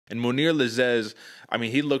And Mounir Lazzez, I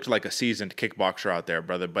mean, he looked like a seasoned kickboxer out there,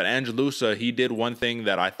 brother. But Ange Loosa, he did one thing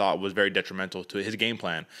that I thought was very detrimental to his game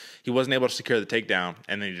plan. He wasn't able to secure the takedown,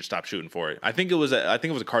 and then he just stopped shooting for it. I think it was a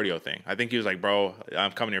cardio thing. I think he was like, bro,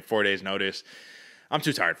 I'm coming here 4 days notice. I'm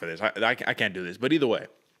too tired for this. I can't do this. But either way,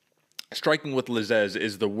 striking with Lazzez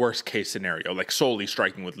is the worst case scenario. Like, solely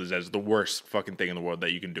striking with Lazzez is the worst fucking thing in the world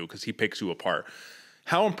that you can do because he picks you apart.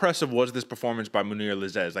 How impressive was this performance by Mounir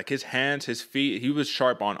Lazzez? Like, his hands, his feet, he was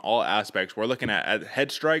sharp on all aspects. We're looking at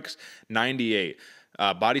head strikes, 98.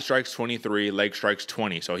 Body strikes, 23. Leg strikes,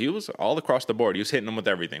 20. So he was all across the board. He was hitting them with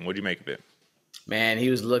everything. What'd you make of it? Man, he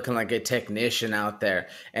was looking like a technician out there.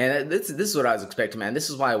 And this is what I was expecting, man. This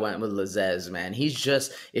is why I went with Lazzez, man. He's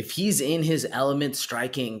just, if he's in his element,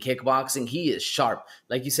 striking, kickboxing, he is sharp.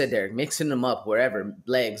 Like you said, Derek, mixing them up wherever,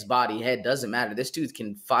 legs, body, head, doesn't matter. This dude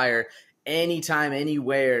can fire anytime,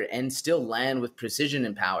 anywhere, and still land with precision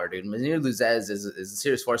and power, dude. Mounir Lazzez is a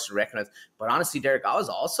serious force to reckon with. But honestly, Derek, I was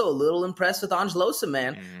also a little impressed with Ange Loosa,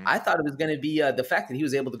 man. I thought it was going to be the fact that he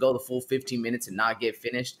was able to go the full 15 minutes and not get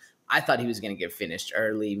finished. I thought he was going to get finished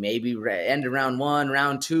early, maybe end of round 1,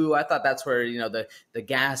 round 2. I thought that's where, the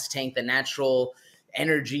gas tank, the natural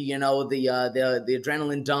energy, the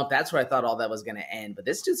adrenaline dump, that's where I thought all that was going to end. But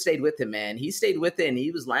this dude stayed with him, man. He stayed with it, and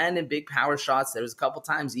he was landing big power shots. There was a couple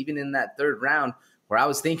times, even in that third round, where I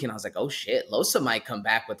was thinking, I was like, oh shit, Loosa might come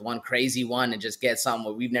back with one crazy one and just get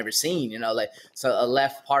something we've never seen, so a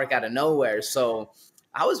left park out of nowhere. So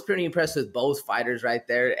I was pretty impressed with both fighters right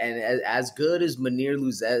there. And as good as Mounir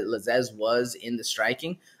Lazzez was in the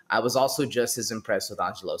striking, I was also just as impressed with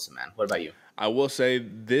Ange Loosa, man. What about you? I will say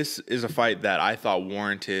this is a fight that I thought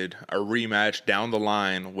warranted a rematch down the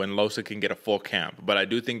line when Loosa can get a full camp. But I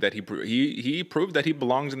do think that he proved that he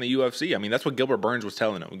belongs in the UFC. I mean, that's what Gilbert Burns was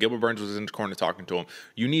telling him. Gilbert Burns was in the corner talking to him.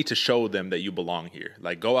 You need to show them that you belong here.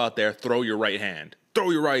 Like, go out there, throw your right hand. Throw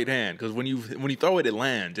your right hand, because when you throw it, it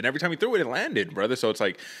lands. And every time you threw it, it landed, brother. So it's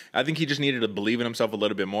like, I think he just needed to believe in himself a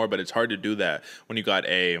little bit more, but it's hard to do that when you got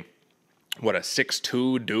a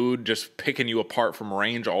 6'2" dude just picking you apart from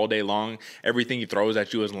range all day long. Everything he throws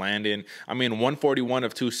at you is landing. I mean, 141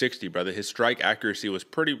 of 260, brother. His strike accuracy was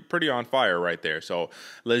pretty on fire right there. So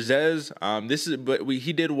Lazzez,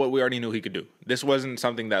 he did what we already knew he could do. This wasn't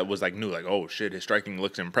something that was like new, like, oh shit, his striking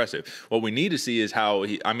looks impressive. What we need to see is how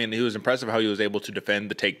he was impressive how he was able to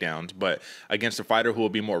defend the takedowns, but against a fighter who will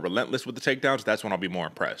be more relentless with the takedowns, that's when I'll be more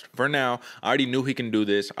impressed. For now, I already knew he can do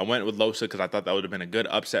this. I went with Loosa because I thought that would have been a good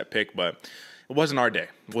upset pick, but it wasn't our day.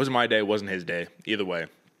 It wasn't my day. It wasn't his day. Either way.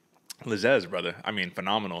 Lazzez, brother, I mean,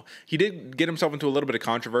 phenomenal. He did get himself into a little bit of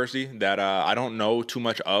controversy that I don't know too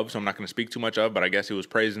much of, so I'm not going to speak too much of, but I guess he was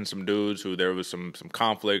praising some dudes who there was some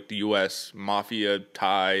conflict, U.S. mafia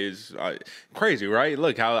ties. Crazy, right?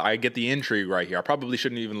 Look how I get the intrigue right here. I probably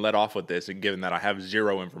shouldn't even let off with this, given that I have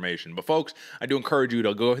zero information. But folks, I do encourage you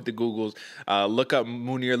to go hit the Googles, look up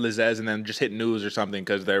Mounir Lazzez, and then just hit news or something,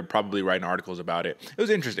 because they're probably writing articles about it. It was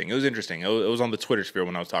interesting. It was on the Twitter sphere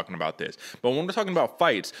when I was talking about this. But when we're talking about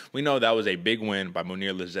fights, we know that was a big win by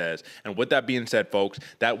Mounir Lazzez. And with that being said, folks,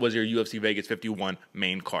 that was your UFC Vegas 51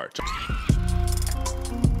 main card.